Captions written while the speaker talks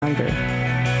longer.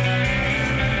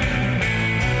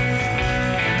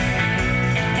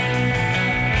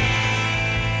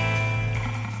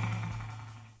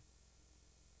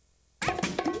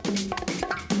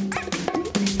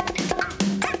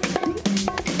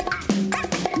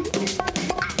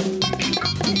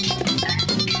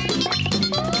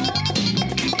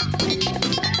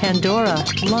 Pandora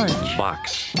Lunch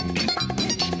Box.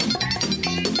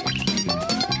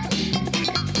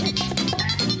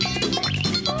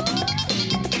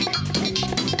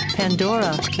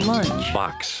 Pandora Lunch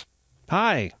Box.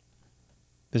 Hi,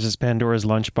 this is Pandora's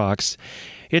Lunchbox.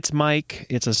 It's Mike,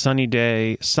 it's a sunny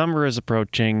day, summer is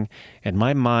approaching, and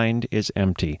my mind is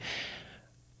empty.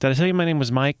 Did I tell you my name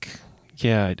was Mike?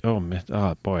 Yeah,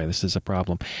 oh boy, this is a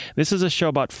problem. This is a show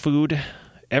about food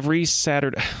every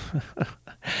Saturday,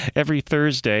 every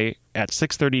Thursday at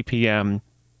 6:30 p.m.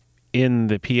 in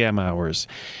the PM hours.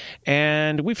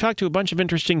 And we've talked to a bunch of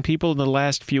interesting people in the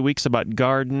last few weeks about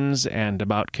gardens and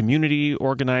about community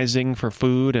organizing for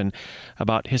food and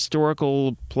about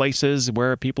historical places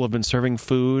where people have been serving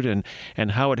food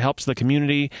and how it helps the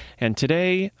community. And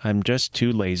today, I'm just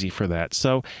too lazy for that.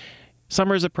 So,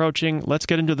 summer's approaching. Let's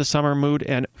get into the summer mood.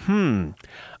 And,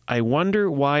 I wonder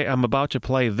why I'm about to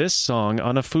play this song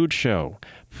on a food show.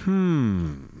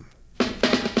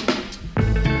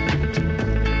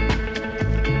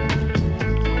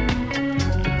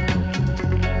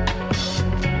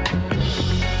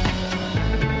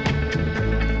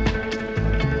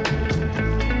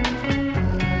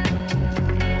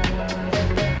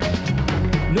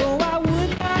 No, I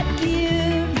would not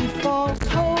give you false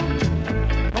hope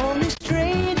on this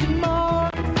strange and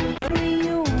marvelous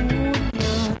reunion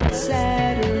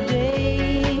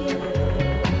Saturday.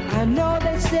 I know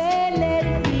they say let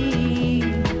it be.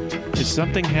 Is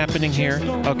something happening here?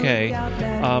 Okay.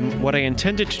 What I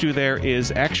intended to do there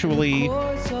is actually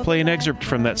play an excerpt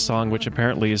from that song, which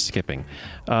apparently is skipping.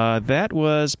 That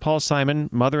was Paul Simon,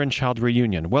 Mother and Child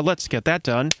Reunion. Well, let's get that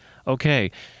done.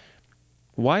 Okay.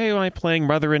 Why am I playing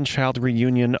Mother and Child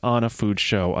Reunion on a food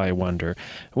show, I wonder?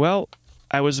 Well,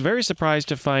 I was very surprised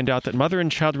to find out that Mother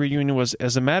and Child Reunion was,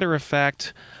 as a matter of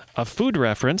fact, a food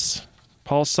reference.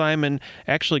 Paul Simon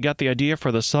actually got the idea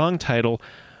for the song title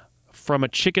from a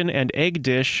chicken and egg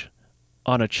dish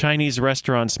on a Chinese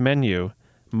restaurant's menu.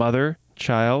 Mother,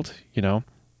 child,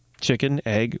 chicken,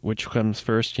 egg, which comes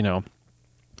first,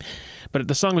 But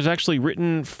the song was actually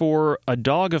written for a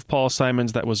dog of Paul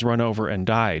Simon's that was run over and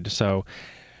died. So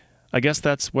I guess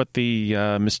that's what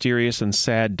the mysterious and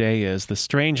sad day is. The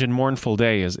strange and mournful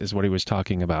day is what he was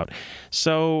talking about.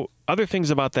 So other things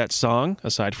about that song,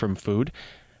 aside from food,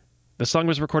 the song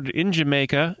was recorded in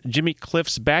Jamaica. Jimmy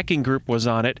Cliff's backing group was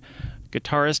on it.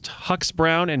 Guitarist Hux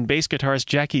Brown and bass guitarist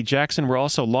Jackie Jackson were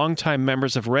also longtime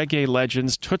members of reggae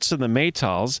legends Toots and the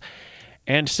Maytals.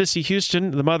 And Cissy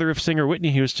Houston, the mother of singer Whitney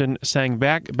Houston, sang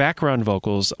background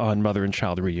vocals on Mother and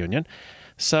Child Reunion.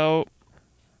 So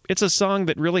it's a song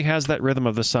that really has that rhythm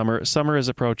of the summer. Summer is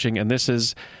approaching, and this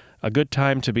is a good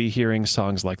time to be hearing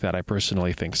songs like that. I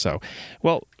personally think so.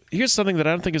 Well, here's something that I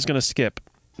don't think is going to skip.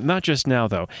 Not just now,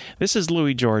 though. This is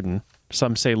Louis Jordan.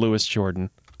 Some say Louis Jordan.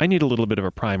 I need a little bit of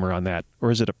a primer on that. Or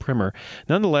is it a primer?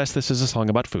 Nonetheless, this is a song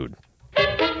about food.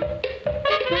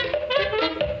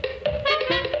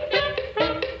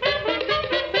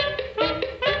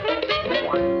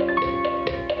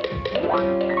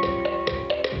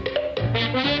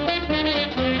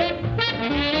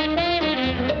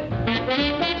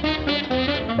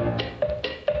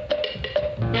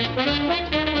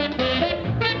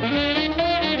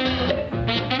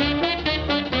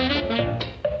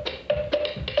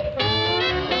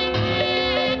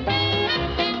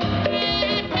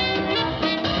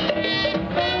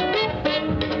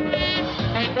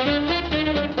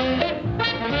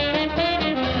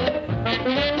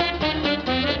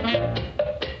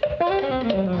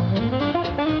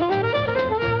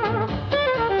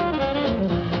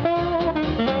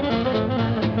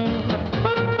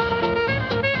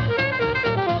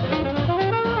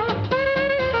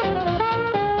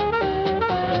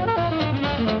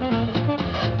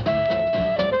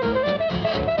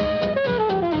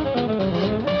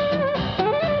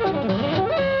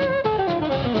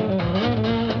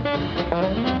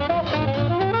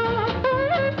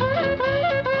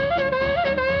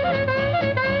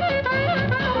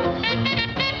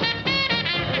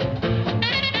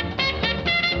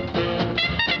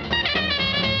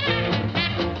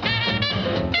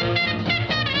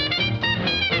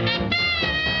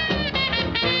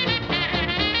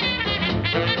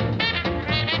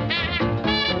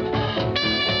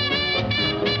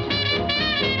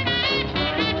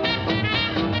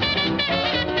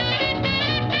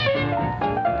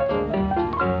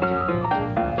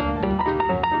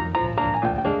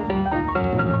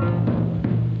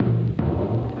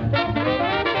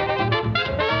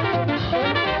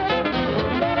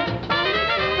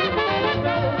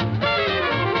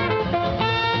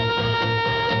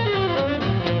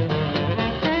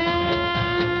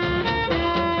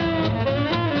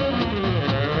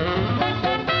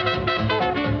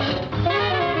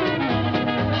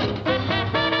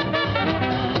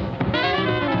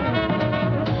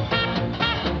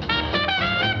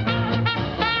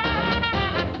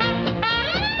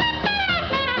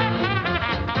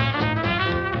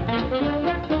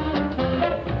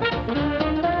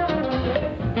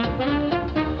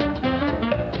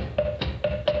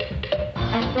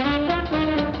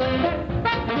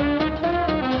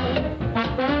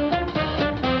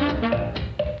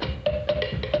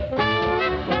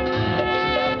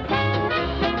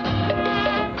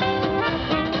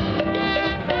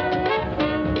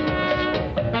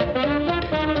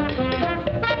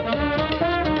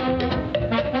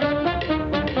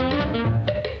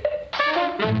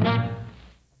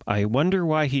 I wonder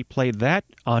why he played that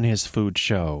on his food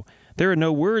show. There are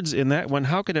no words in that one.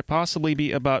 How could it possibly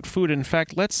be about food? In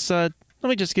fact, let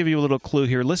me just give you a little clue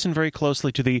here. Listen very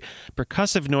closely to the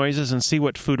percussive noises and see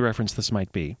what food reference this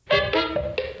might be.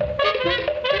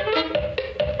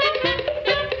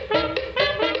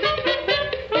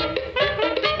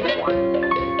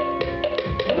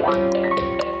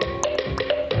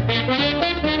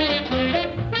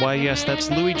 Why, yes, that's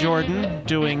Louis Jordan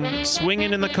doing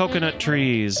Swingin' in the Coconut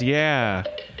Trees. Yeah.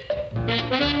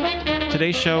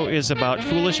 Today's show is about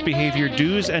foolish behavior,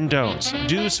 do's and don'ts.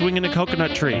 Do swing in a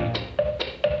coconut tree.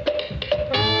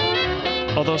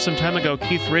 Although some time ago,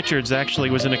 Keith Richards actually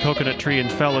was in a coconut tree and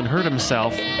fell and hurt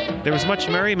himself. There was much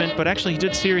merriment, but actually he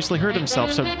did seriously hurt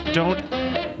himself, so don't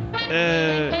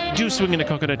do swing in a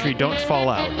coconut tree. Don't fall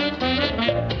out.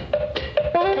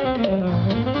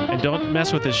 And don't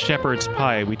mess with his shepherd's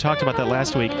pie. We talked about that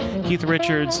last week. Keith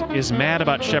Richards is mad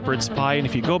about shepherd's pie, and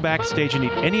if you go backstage and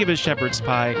eat any of his shepherd's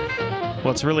pie,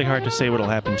 well, it's really hard to say what'll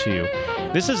happen to you.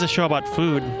 This is a show about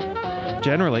food,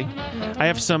 generally. I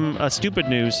have some stupid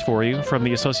news for you from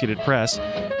the Associated Press.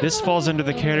 This falls under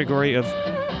the category of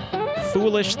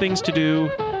foolish things to do,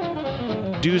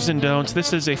 do's and don'ts.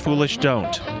 This is a foolish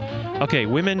don't. Okay,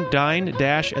 women dine,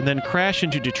 dash, and then crash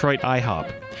into Detroit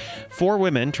IHOP. 4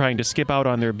 women trying to skip out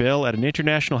on their bill at an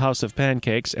International House of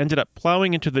Pancakes ended up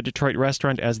plowing into the Detroit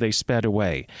restaurant as they sped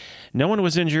away. No one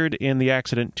was injured in the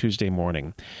accident Tuesday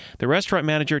morning. The restaurant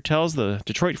manager tells the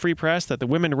Detroit Free Press that the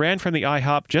women ran from the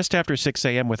IHOP just after 6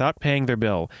 a.m. without paying their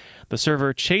bill. The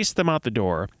server chased them out the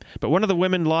door, but one of the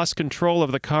women lost control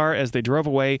of the car as they drove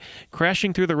away,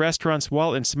 crashing through the restaurant's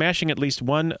wall and smashing at least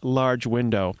one large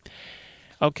window.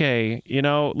 Okay,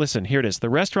 listen, here it is. The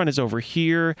restaurant is over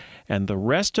here, and the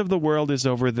rest of the world is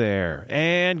over there.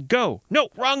 And go! No,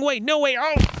 wrong way! No way!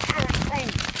 Oh!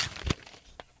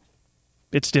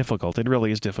 It's difficult. It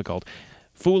really is difficult.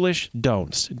 Foolish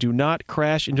don'ts. Do not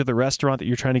crash into the restaurant that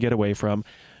you're trying to get away from.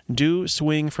 Do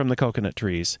swing from the coconut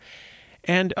trees.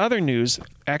 And other news,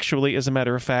 actually, as a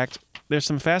matter of fact, there's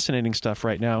some fascinating stuff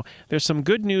right now. There's some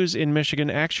good news in Michigan.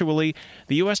 Actually,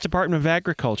 the U.S. Department of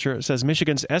Agriculture says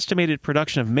Michigan's estimated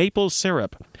production of maple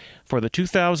syrup for the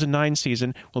 2009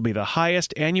 season will be the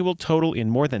highest annual total in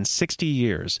more than 60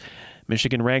 years.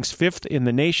 Michigan ranks 5th in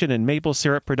the nation in maple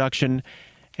syrup production,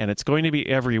 and it's going to be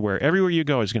everywhere. Everywhere you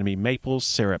go is going to be maple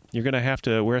syrup. You're going to have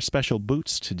to wear special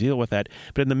boots to deal with that.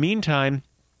 But in the meantime,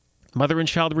 Mother and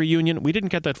Child Reunion, we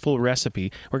didn't get that full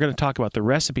recipe. We're going to talk about the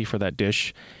recipe for that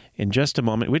dish in just a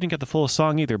moment. We didn't get the full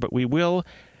song either, but we will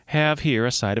have here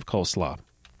a side of coleslaw.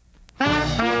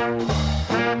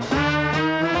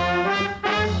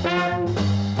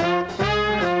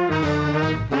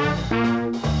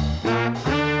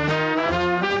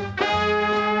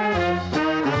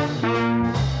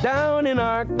 Down in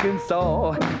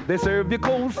Arkansas, they serve you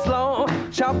coleslaw,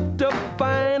 chopped up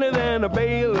finer than a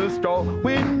bale of straw.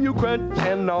 When you crunch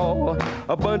and gnaw,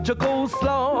 a bunch of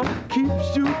coleslaw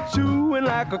keeps you chewing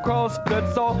like a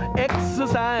crosscut saw.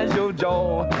 Exercise your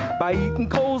jaw by eating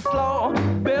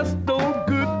coleslaw, best old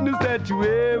goodness that you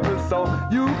ever saw.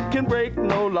 You can break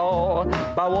no law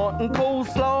by wanting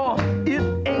coleslaw.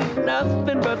 It ain't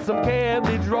nothing but some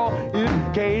cabbage raw.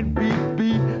 It can't be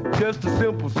beat, just a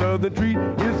simple southern treat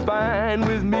is fine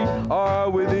with me or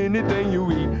with anything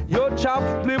you eat. Your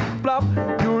chops flip flop,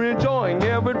 you're enjoying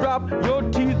every drop. Your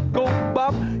teeth go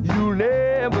bop, you'll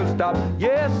never stop.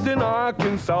 Yes, in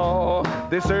Arkansas,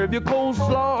 they serve you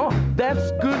coleslaw.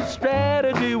 That's good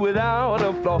strategy without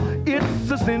a flaw.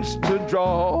 It's a cinch to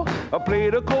draw a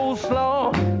plate of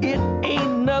coleslaw. It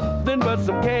ain't nothing but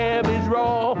some cabbage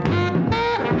raw.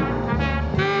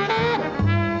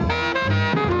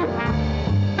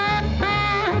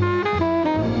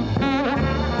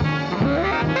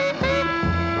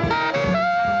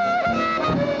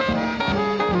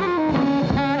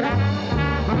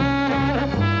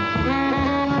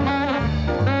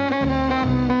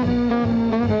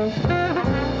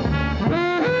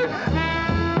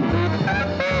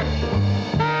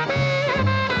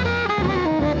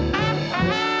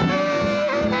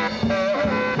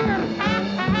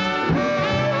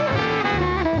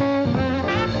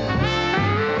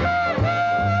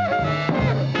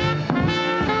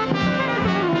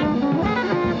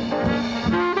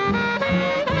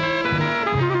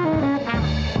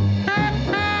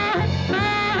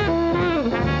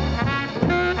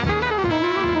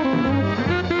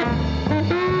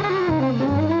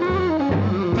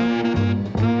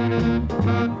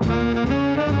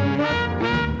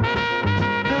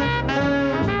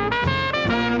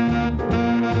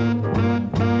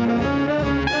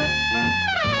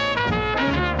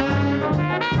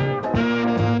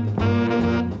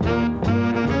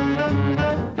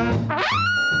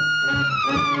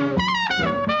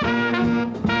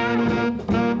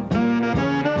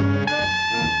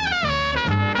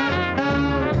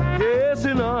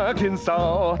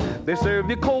 Arkansas. They serve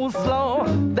you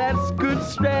coleslaw. That's good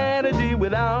strategy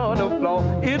without a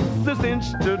flaw. It's a cinch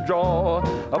to draw.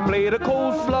 A plate of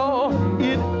coleslaw,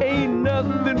 it ain't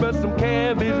nothing but some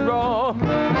cabbage raw.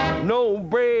 No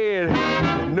bread,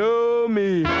 no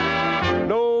meat,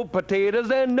 no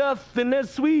potatoes, and nothing that's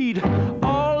sweet.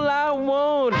 All I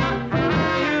want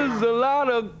is a lot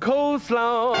of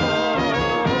coleslaw.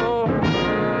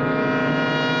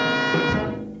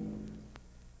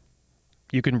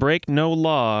 You can break no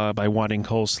law by wanting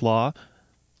coleslaw.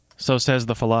 So says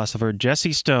the philosopher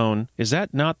Jesse Stone. Is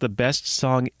that not the best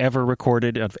song ever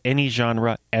recorded of any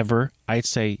genre ever? I'd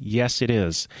say yes, it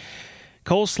is.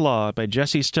 Coleslaw by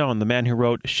Jesse Stone, the man who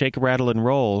wrote Shake, Rattle, and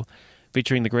Roll,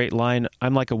 featuring the great line,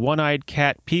 I'm like a one-eyed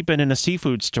cat peeping in a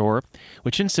seafood store,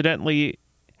 which incidentally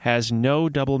has no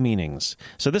double meanings.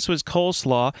 So this was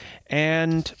Coleslaw,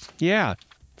 and yeah,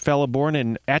 fellow born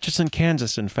in Atchison,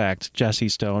 Kansas, in fact, Jesse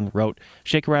Stone wrote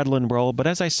Shake, Rattle, and Roll, but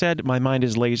as I said, my mind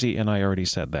is lazy, and I already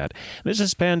said that. This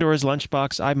is Pandora's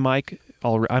Lunchbox. I'm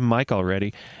Mike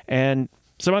already, and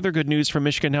some other good news from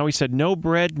Michigan. Now he said no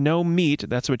bread, no meat.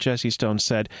 That's what Jesse Stone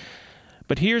said.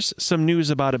 But here's some news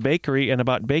about a bakery and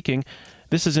about baking.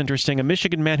 This is interesting. A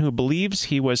Michigan man who believes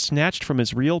he was snatched from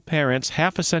his real parents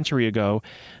half a century ago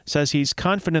says he's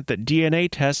confident that DNA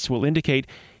tests will indicate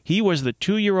he was the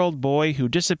 2-year-old boy who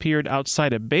disappeared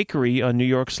outside a bakery on New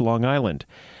York's Long Island.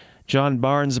 John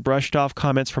Barnes brushed off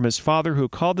comments from his father, who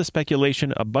called the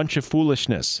speculation a bunch of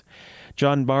foolishness.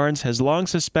 John Barnes has long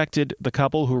suspected the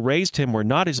couple who raised him were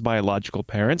not his biological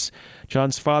parents.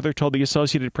 John's father told the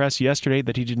Associated Press yesterday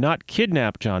that he did not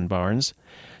kidnap John Barnes.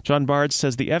 John Barnes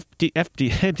says the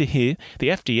FDA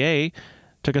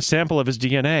took a sample of his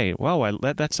DNA. Wow,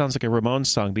 that sounds like a Ramones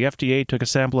song. The FDA took a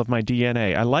sample of my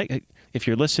DNA. I like, if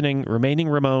you're listening, remaining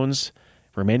Ramones.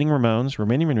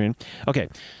 Okay,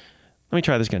 let me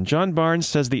try this again. John Barnes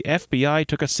says the FBI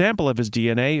took a sample of his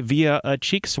DNA via a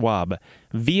cheek swab.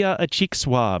 Via a cheek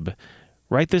swab.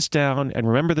 Write this down and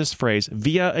remember this phrase,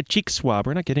 via a cheek swab.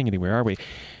 We're not getting anywhere, are we?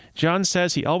 John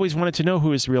says he always wanted to know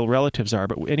who his real relatives are,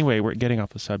 but anyway, we're getting off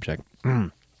the subject.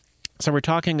 So we're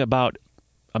talking about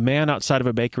a man outside of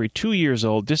a bakery, 2 years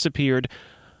old, disappeared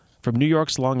from New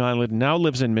York's Long Island, now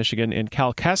lives in Michigan, in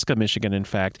Kalkaska, Michigan, in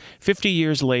fact. 50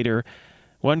 years later,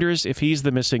 wonders if he's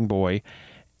the missing boy.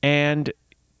 And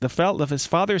his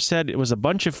father said it was a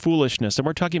bunch of foolishness. And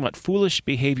we're talking about foolish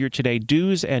behavior today,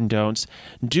 do's and don'ts.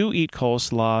 Do eat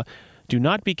coleslaw. Do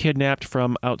not be kidnapped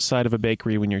from outside of a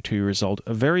bakery when you're 2 years old.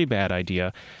 A very bad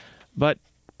idea. But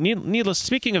needless,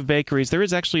 speaking of bakeries, there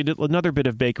is actually another bit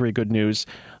of bakery good news.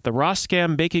 The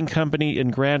Roskam Baking Company in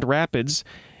Grand Rapids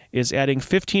is adding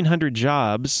 1,500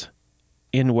 jobs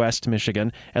in West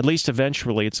Michigan. At least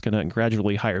eventually it's going to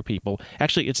gradually hire people.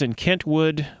 Actually, it's in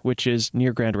Kentwood, which is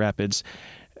near Grand Rapids.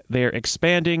 They're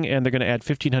expanding, and they're going to add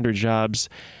 1,500 jobs.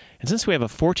 And since we have a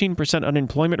 14%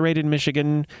 unemployment rate in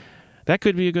Michigan, that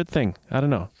could be a good thing. I don't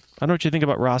know. I don't know what you think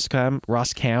about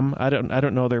Roskam. I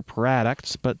don't know their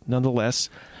products, but nonetheless,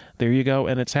 there you go,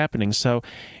 and it's happening. So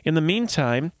in the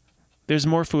meantime, there's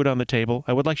more food on the table.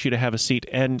 I would like you to have a seat.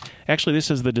 And actually, this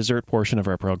is the dessert portion of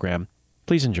our program.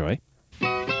 Please enjoy.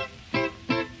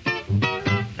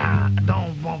 I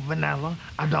don't want vanilla.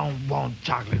 I don't want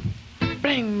chocolate.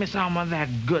 Bring me some of that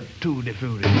good tutti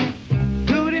frutti.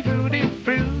 Tutti frutti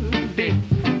frutti.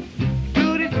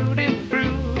 Tutti frutti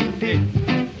frutti.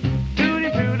 Tutti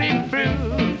frutti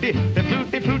frutti. The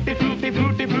frutti frutti frutti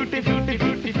frutti frutti frutti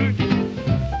frutti frutti.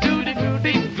 Tutti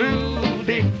frutti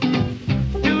frutti.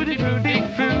 Tutti frutti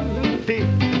frutti.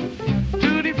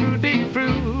 Tutti frutti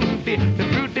frutti. The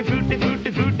frutti frutti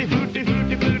frutti frutti frutti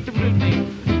frutti frutti frutti.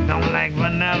 Don't like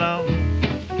vanilla.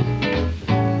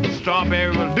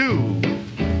 Strawberry will do.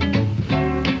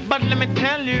 But let me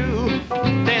tell you,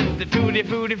 there's the tutti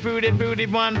frutti frutti frutti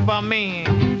one for me.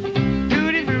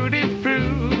 Tutti frutti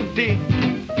frutti.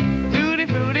 Tutti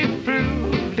frutti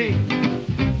frutti.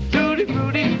 Tutti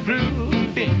frutti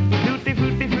frutti. Tutti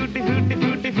frutti frutti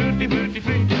frutti frutti frutti frutti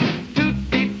frutti.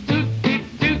 Tutti tutti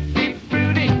tutti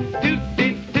frutti. Tutti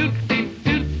tutti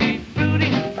tutti frutti.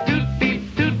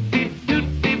 Tutti tutti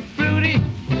tutti frutti.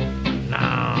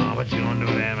 Now, what you gonna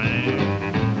do there, man?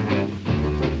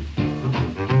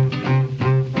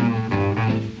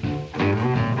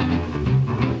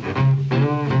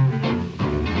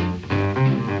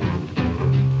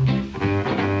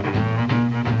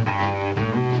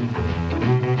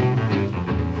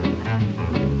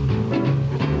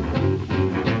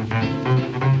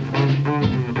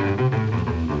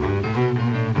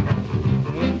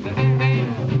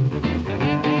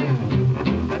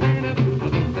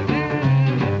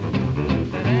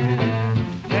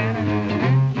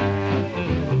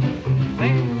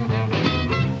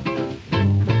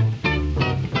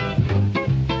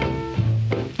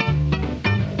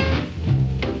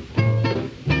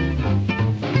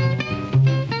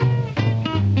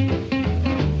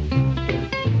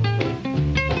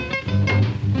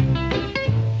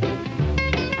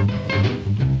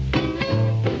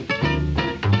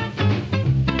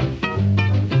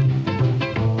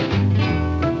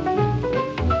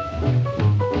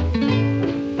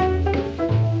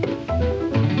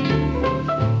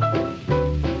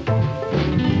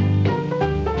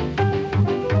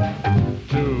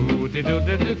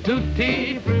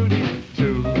 tutti frutti,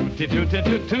 tutti tutti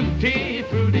tutti tutti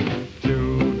frutti,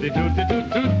 tutti tutti tutti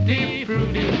tutti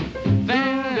frutti.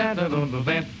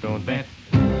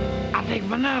 I take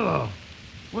vanilla.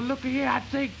 Well, look here, I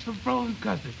take some frozen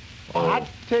custard. Oh, I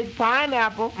take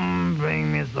pineapple.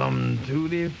 Bring me some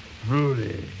tutti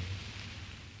frutti.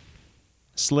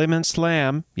 Slim and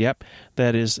Slam. Yep,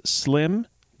 that is Slim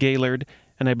Gaylord,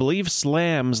 and I believe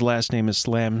Slam's last name is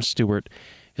Slam Stewart.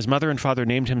 His mother and father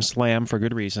named him Slam for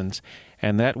good reasons,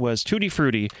 and that was Tutti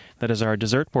Frutti. That is our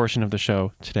dessert portion of the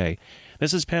show today.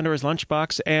 This is Pandora's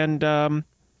Lunchbox, and,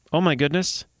 oh my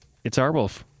goodness, it's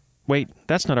Arwolf. Wait,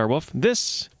 that's not Arwolf.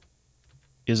 This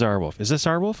is Arwolf. Is this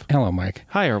Arwolf? Hello, Mike.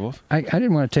 Hi, Arwolf. I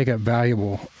didn't want to take up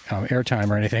valuable airtime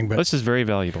or anything, but This is very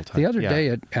valuable time. the other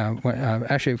day,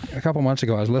 actually a couple months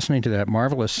ago, I was listening to that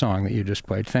marvelous song that you just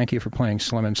played. Thank you for playing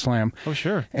Slim and Slam. Oh,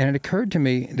 sure. And it occurred to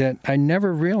me that I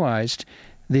never realized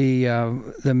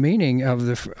the meaning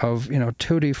of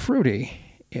Tutti Frutti.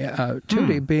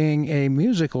 Tutti being a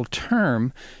musical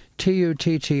term,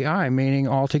 Tutti, meaning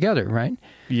all together, right?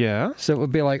 Yeah. So it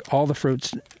would be like all the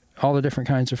fruits, all the different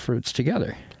kinds of fruits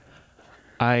together.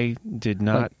 I did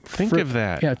not Like think of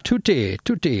that. Yeah, tutti.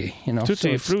 Tutti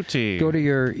it's- frutti. Go to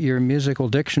your musical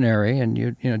dictionary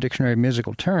and dictionary of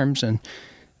musical terms, and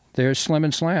there's Slim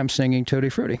and Slam singing Tutti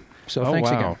Frutti. So Oh,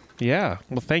 thanks wow. again. Yeah.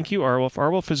 Well, thank you, Arwolf.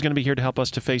 Arwolf is going to be here to help us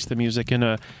to face the music in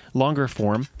a longer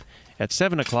form. At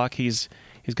 7 o'clock, he's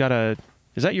got a...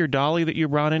 Is that your dolly that you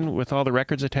brought in with all the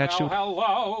records attached to it?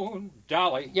 Hello,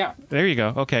 Dolly. Yeah. There you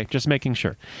go. Okay, just making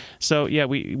sure. So, yeah,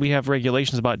 we have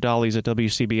regulations about dollies at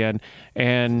WCBN,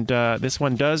 and this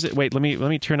one does... Wait, let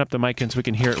me turn up the mic so we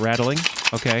can hear it rattling.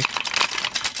 Okay.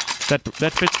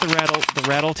 That fits the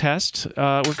rattle test.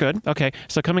 We're good. Okay.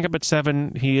 So coming up at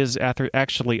 7, he is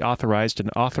actually authorized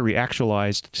and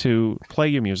actualized to play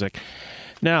you music.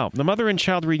 Now, the mother and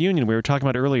child reunion we were talking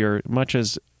about earlier, much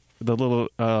as the little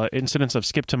incidents of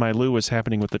Skip to My Lou was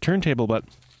happening with the turntable, but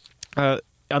on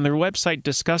their website,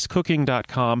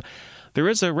 discusscooking.com, there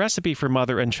is a recipe for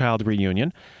mother and child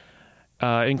reunion,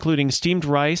 including steamed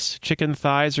rice, chicken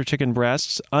thighs or chicken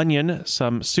breasts, onion,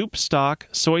 some soup stock,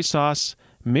 soy sauce,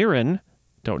 mirin,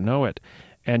 don't know it,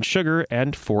 and sugar,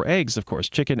 and 4 eggs, of course.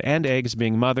 Chicken and eggs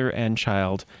being mother and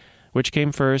child. Which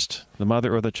came first, the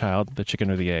mother or the child, the chicken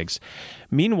or the eggs?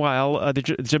 Meanwhile,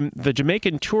 the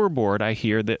Jamaican Tour Board, I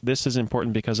hear that this is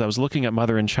important because I was looking at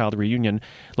Mother and Child Reunion,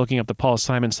 looking up the Paul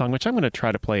Simon song, which I'm going to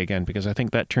try to play again because I think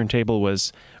that turntable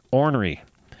was ornery.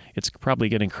 It's probably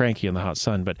getting cranky in the hot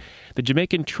sun, but the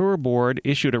Jamaican Tour Board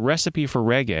issued a recipe for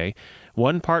reggae,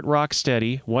 1 part rock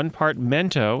steady, 1 part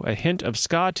mento, a hint of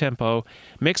ska tempo,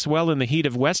 mix well in the heat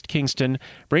of West Kingston,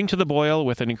 bring to the boil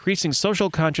with an increasing social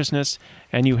consciousness,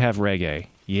 and you have reggae.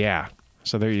 Yeah.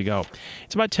 So there you go.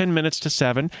 It's about 10 minutes to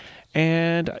 7,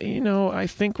 and, I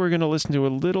think we're going to listen to a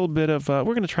little bit of, we're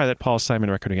going to try that Paul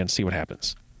Simon record again, see what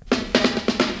happens.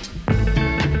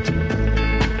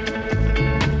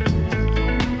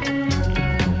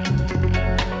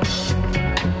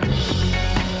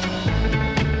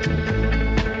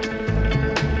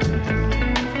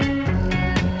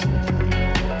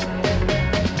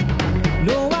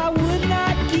 No, I would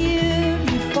not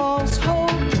give you false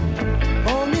hope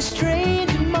on this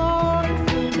strange and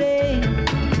mournful day.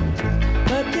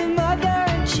 But the mother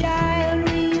and child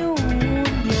reunion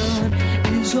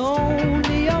is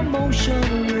only a motion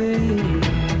away.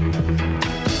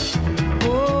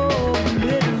 Oh,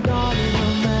 little darling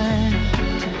of mine,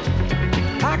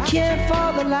 I can't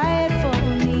for the life of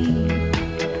me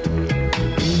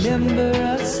remember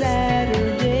a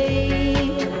Saturday.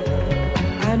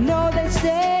 I know they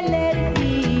say let it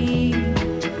be,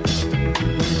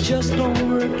 but it just don't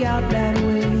work out that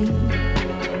way.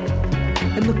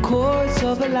 And the course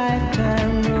of a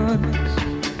lifetime runs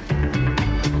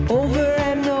over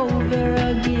and over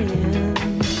again.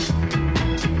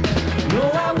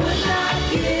 No, I would not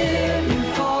give you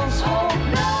false hope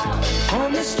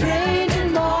on this strange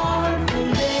and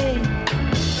mournful day.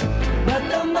 But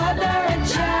the mother and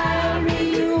child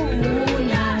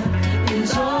reunion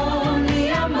is only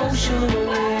a motion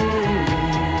away.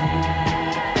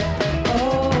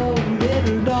 Oh,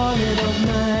 little darling of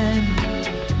mine,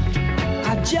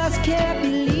 I just can't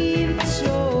believe it's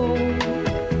so.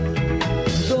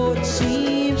 Though it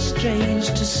seems strange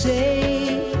to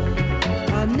say,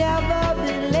 I'll never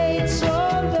be late so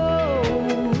low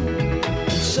in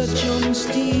such a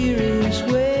mysterious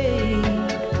way.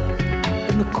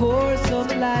 And the course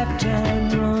of a lifetime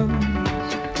runs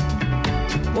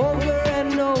over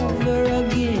and over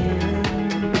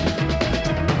again.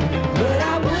 But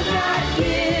I would not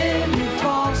give you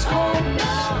false hope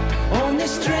on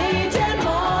this strange and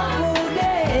mournful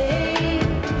day.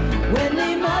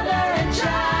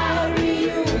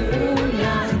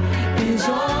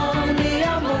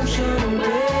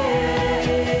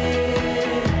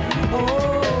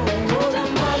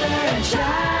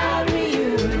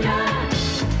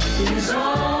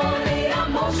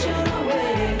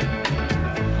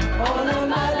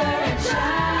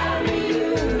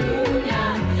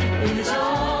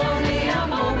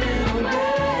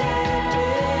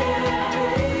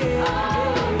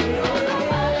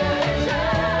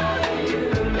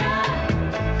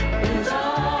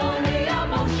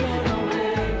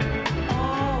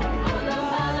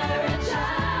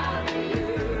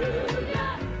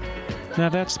 Now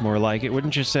that's more like it,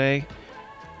 wouldn't you say?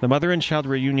 The mother and child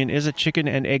reunion is a chicken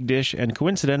and egg dish, and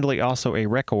coincidentally also a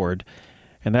record.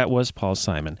 And that was Paul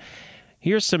Simon.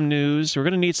 Here's some news. We're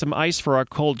going to need some ice for our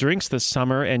cold drinks this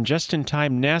summer, and just in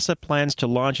time, NASA plans to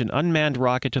launch an unmanned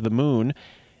rocket to the moon,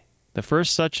 the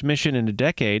first such mission in a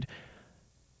decade.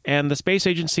 And the space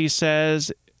agency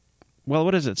says, well,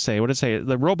 what does it say? What does it say?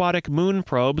 The robotic moon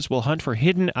probes will hunt for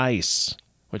hidden ice,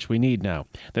 which we need now.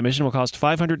 The mission will cost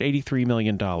 $583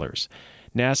 million.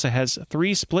 NASA has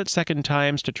 3 split-second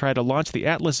times to try to launch the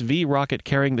Atlas V rocket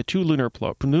carrying the 2 lunar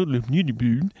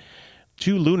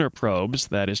probes.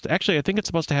 That is, actually, I think it's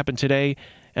supposed to happen today,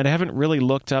 and I haven't really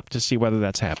looked up to see whether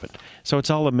that's happened. So it's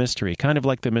all a mystery, kind of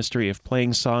like the mystery of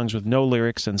playing songs with no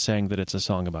lyrics and saying that it's a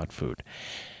song about food.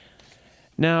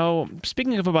 Now,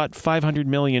 speaking of about $500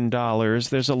 million,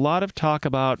 there's a lot of talk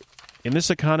about, in this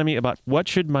economy, about what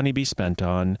should money be spent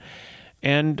on.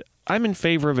 And I'm in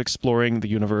favor of exploring the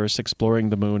universe, exploring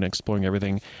the moon, exploring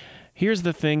everything. Here's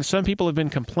the thing. Some people have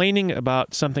been complaining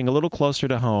about something a little closer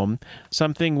to home,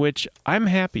 something which I'm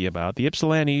happy about. The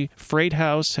Ypsilanti Freight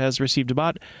House has received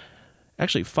about,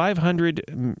 actually,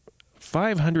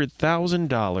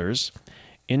 $500,000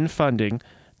 in funding,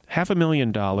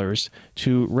 $500,000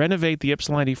 to renovate the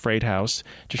Ypsilanti Freight House,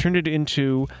 to turn it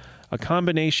into a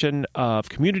combination of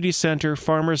community center,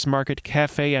 farmers market,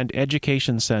 cafe, and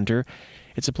education center.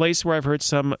 It's a place where I've heard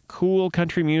some cool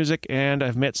country music, and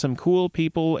I've met some cool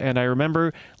people, and I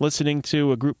remember listening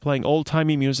to a group playing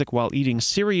old-timey music while eating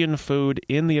Syrian food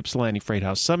in the Ypsilanti Freight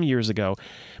House some years ago,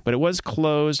 but it was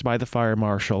closed by the fire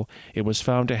marshal. It was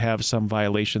found to have some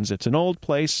violations. It's an old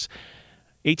place.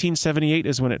 1878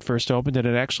 is when it first opened, and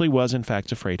it actually was, in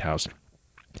fact, a freight house.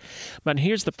 But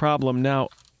here's the problem. Now,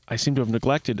 I seem to have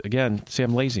neglected, again, see,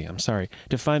 I'm lazy, I'm sorry,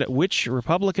 to find out which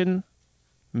Republican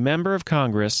member of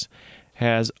Congress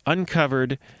has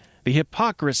uncovered the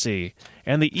hypocrisy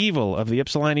and the evil of the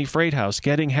Ypsilanti Freight House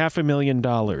getting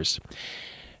 $500,000.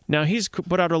 Now, he's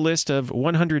put out a list of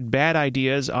 100 bad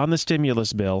ideas on the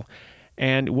stimulus bill,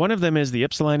 and one of them is the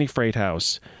Ypsilanti Freight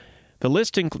House. The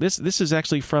list this is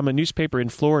actually from a newspaper in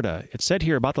Florida. It said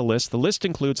here about the list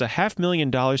includes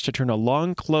 $500,000 to turn a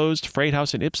long-closed freight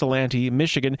house in Ypsilanti,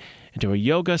 Michigan, into a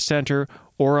yoga center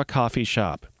or a coffee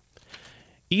shop.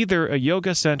 Either a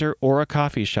yoga center or a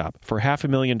coffee shop for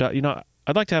 $500,000. You know,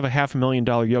 I'd like to have a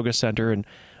 $500,000 yoga center, and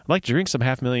I'd like to drink some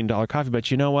 $500,000 coffee.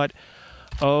 But you know what?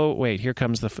 Oh, wait, here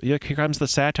comes the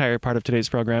satire part of today's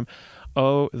program.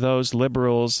 Oh, those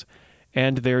liberals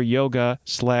and their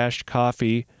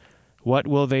yoga/coffee. What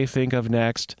will they think of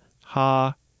next?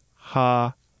 Ha,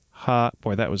 ha, ha.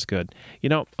 Boy, that was good. You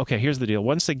know, okay, here's the deal.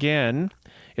 Once again,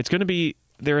 it's going to be,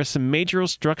 there are some major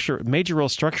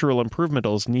structural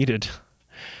improvements needed.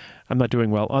 I'm not doing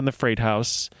well, on the freight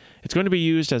house. It's going to be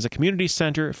used as a community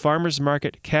center, farmers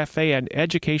market, cafe, and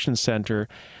education center.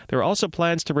 There are also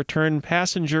plans to return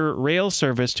passenger rail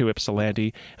service to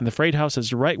Ypsilanti, and the freight house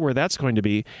is right where that's going to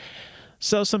be.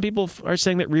 So some people are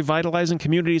saying that revitalizing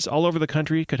communities all over the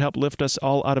country could help lift us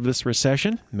all out of this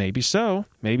recession. Maybe so.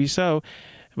 Maybe so.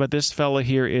 But this fella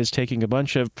here is taking a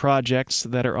bunch of projects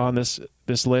that are on this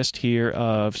list here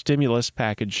of stimulus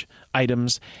package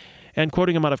items and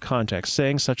quoting them out of context,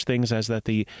 saying such things as that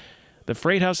the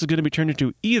freight house is going to be turned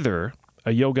into either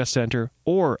a yoga center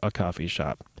or a coffee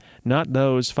shop, not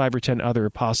those 5 or 10 other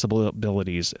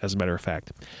possibilities, as a matter of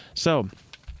fact. So,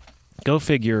 go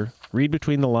figure, read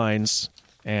between the lines,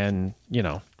 and,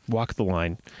 walk the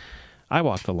line. I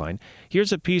walk the line.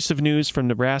 Here's a piece of news from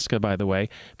Nebraska, by the way.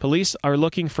 Police are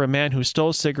looking for a man who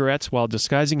stole cigarettes while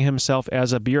disguising himself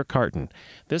as a beer carton.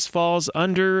 This falls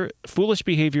under foolish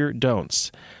behavior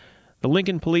don'ts. The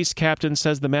Lincoln police captain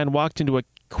says the man walked into a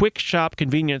quick shop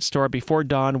convenience store before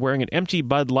dawn wearing an empty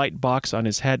Bud Light box on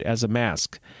his head as a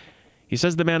mask. He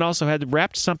says the man also had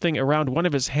wrapped something around one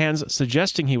of his hands,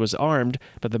 suggesting he was armed,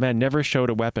 but the man never showed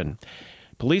a weapon.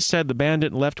 Police said the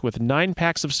bandit left with 9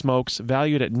 packs of smokes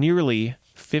valued at nearly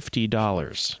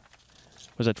 $50.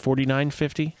 Was that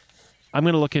 $49.50? I'm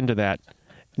going to look into that.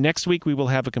 Next week we will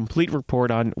have a complete report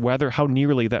on how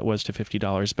nearly that was to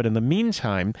 $50. But in the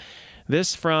meantime,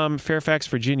 this from Fairfax,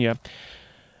 Virginia.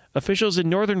 Officials in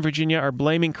Northern Virginia are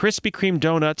blaming Krispy Kreme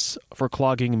donuts for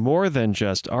clogging more than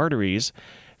just arteries.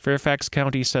 Fairfax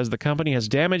County says the company has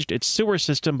damaged its sewer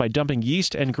system by dumping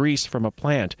yeast and grease from a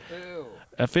plant. Ew.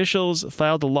 Officials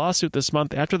filed a lawsuit this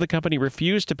month after the company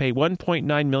refused to pay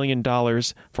 $1.9 million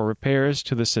for repairs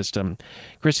to the system.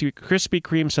 Krispy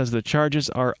Kreme says the charges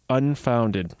are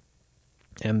unfounded.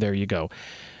 And there you go.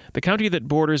 The county that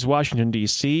borders Washington,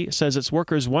 D.C., says its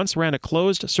workers once ran a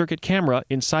closed-circuit camera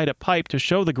inside a pipe to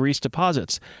show the grease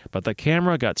deposits, but the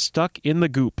camera got stuck in the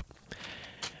goop.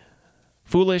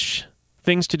 Foolish,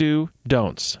 things to do,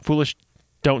 don'ts. Foolish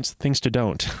don'ts, things to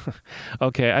don't.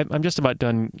 Okay, I'm just about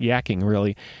done yakking,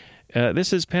 really.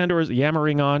 This is Pandora's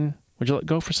Yammering On. Would you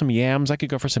go for some yams? I could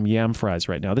go for some yam fries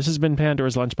right now. This has been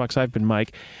Pandora's Lunchbox. I've been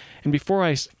Mike. And before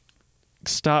I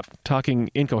stop talking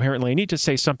incoherently, I need to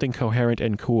say something coherent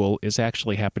and cool is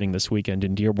actually happening this weekend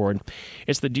in Dearborn.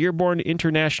 It's the Dearborn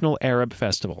International Arab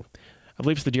Festival. I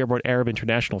believe it's the Dearborn Arab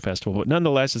International Festival, but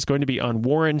nonetheless, it's going to be on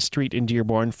Warren Street in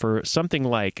Dearborn for something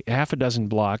like half a dozen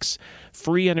blocks,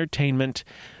 free entertainment,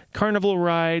 carnival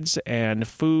rides, and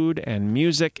food and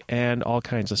music and all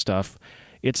kinds of stuff.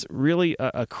 It's really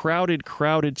a crowded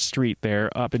street there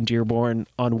up in Dearborn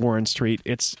on Warren Street.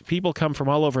 People come from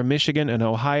all over Michigan and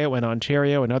Ohio and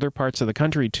Ontario and other parts of the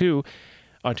country, too.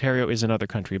 Ontario is another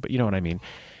country, but you know what I mean.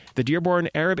 The Dearborn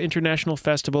Arab International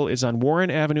Festival is on Warren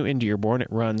Avenue in Dearborn.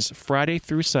 It runs Friday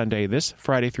through Sunday, this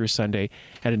Friday through Sunday,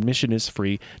 and admission is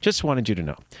free. Just wanted you to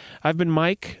know. I've been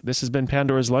Mike. This has been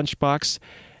Pandora's Lunchbox.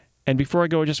 And before I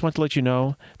go, I just want to let you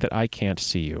know that I can't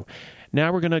see you.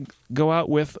 Now we're going to go out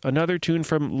with another tune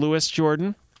from Louis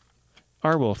Jordan.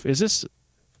 Arwolf, is this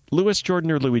Louis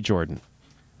Jordan or Louis Jordan?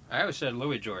 I always said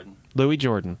Louis Jordan. Louis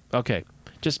Jordan. Okay.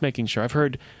 Just making sure. I've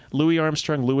heard Louis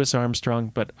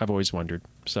Armstrong, but I've always wondered.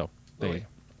 So,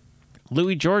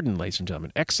 Louis Jordan, ladies and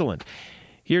gentlemen. Excellent.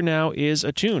 Here now is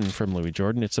a tune from Louis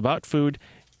Jordan. It's about food.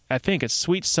 I think it's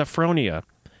Sweet Saffronia.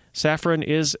 Saffron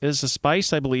is a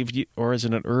spice, I believe, or is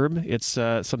it an herb? It's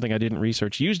something I didn't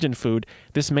research. Used in food.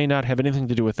 This may not have anything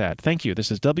to do with that. Thank you.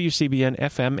 This is WCBN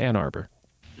FM Ann Arbor.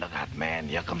 Look out, man.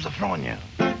 Here comes Saffronia.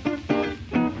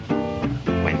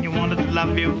 When you want to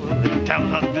love you, tell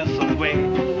her this way.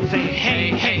 Say, hey,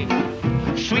 hey,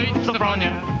 sweet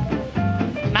Saffronia.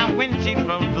 Now when she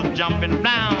goes jumping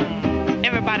down,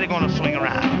 everybody gonna swing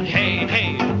around. Hey,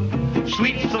 hey,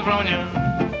 sweet Saffronia.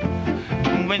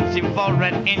 When she falls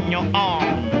right in your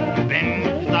arm, then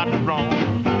you start to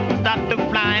run, start to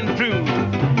flying through.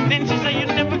 Then she say you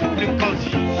never do, because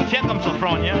here comes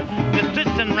Saffronia, just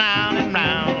twisting round and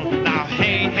round. Now,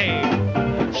 hey,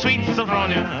 hey, sweet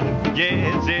Saffronia.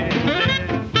 Yes, yes, yes.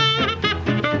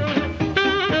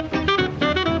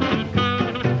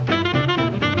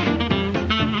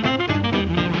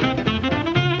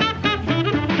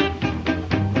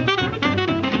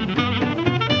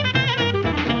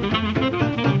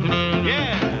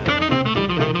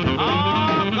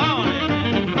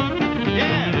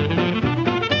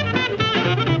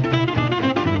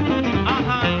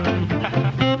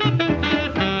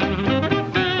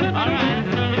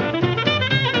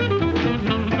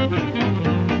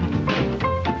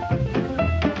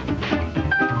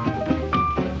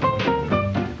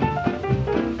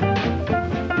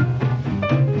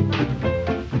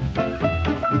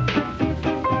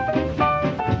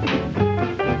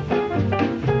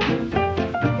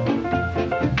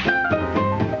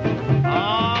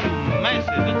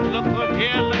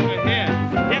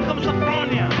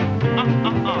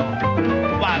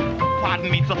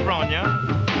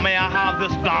 May I have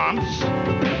this dance?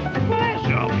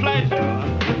 Pleasure, pleasure.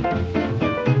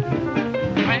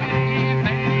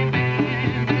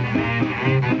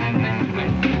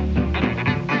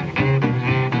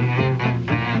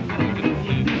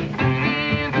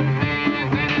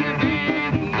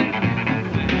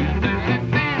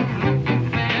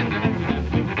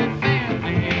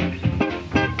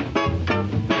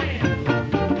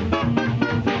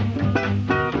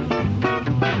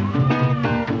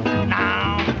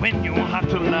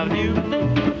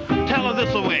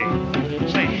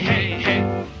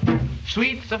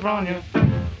 Saffronia.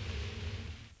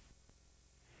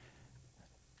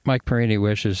 Mike Perini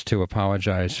wishes to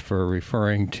apologize for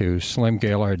referring to Slim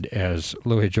Gaillard as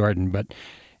Louis Jordan, but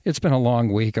it's been a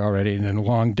long week already and a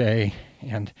long day,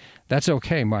 and that's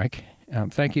okay, Mike.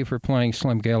 Thank you for playing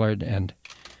Slim Gaillard and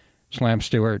Slam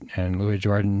Stewart and Louis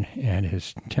Jordan and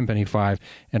his Timpani 5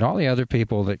 and all the other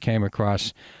people that came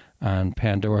across on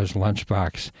Pandora's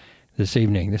Lunchbox this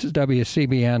evening. This is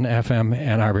WCBN FM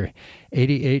Ann Arbor,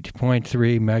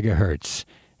 88.3 megahertz,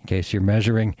 in case you're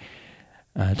measuring.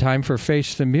 Time for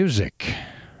Face the Music.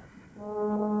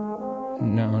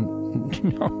 No.